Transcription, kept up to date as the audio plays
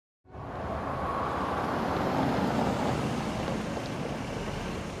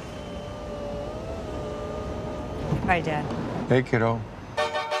Hi, Dad. Hey, kiddo.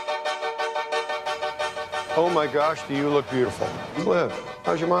 Oh my gosh, do you look beautiful. Cliff,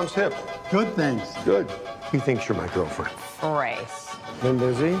 how's your mom's hip? Good, thanks. Good. He thinks you're my girlfriend. Bryce. Been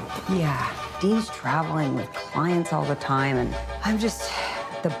busy? Yeah. Dean's traveling with clients all the time, and I'm just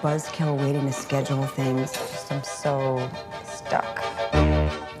the buzzkill waiting to schedule things. I'm so stuck.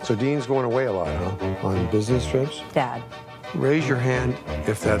 So Dean's going away a lot, huh? On business trips? Dad, Raise your hand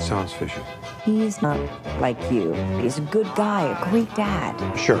if that sounds fishy. he's not like you. He's a good guy, a great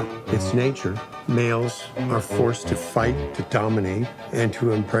dad. Sure, it's nature. Males are forced to fight, to dominate, and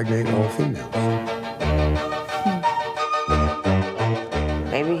to impregnate all females.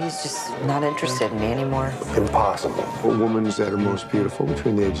 Maybe he's just not interested in me anymore. Impossible. A woman is at her most beautiful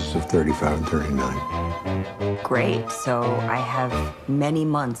between the ages of 35 and 39. Great. So I have many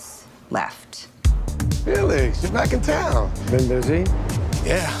months left. Felix, you're back in town. Been busy?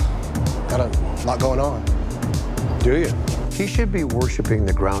 Yeah, got a lot going on. Do you? He should be worshiping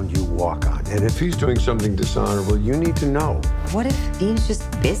the ground you walk on. And if he's doing something dishonorable, you need to know. What if Dean's just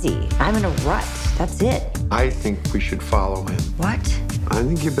busy? I'm in a rut. That's it. I think we should follow him. What? I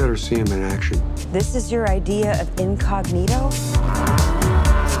think you better see him in action. This is your idea of incognito?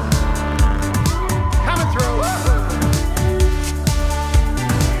 Coming through.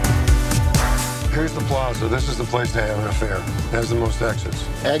 Here's the plaza. This is the place to have an affair. It has the most exits.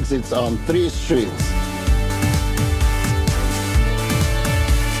 Exits on 3 streets.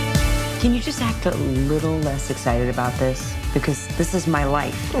 Can you just act a little less excited about this? Because this is my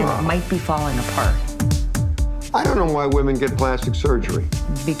life, and it might be falling apart. I don't know why women get plastic surgery.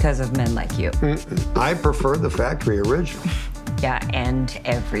 Because of men like you. I prefer the factory original. Yeah, and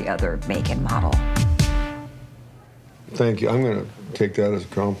every other make and model. Thank you. I'm going to take that as a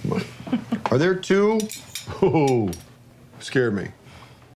compliment. Are there two? Oh, scared me.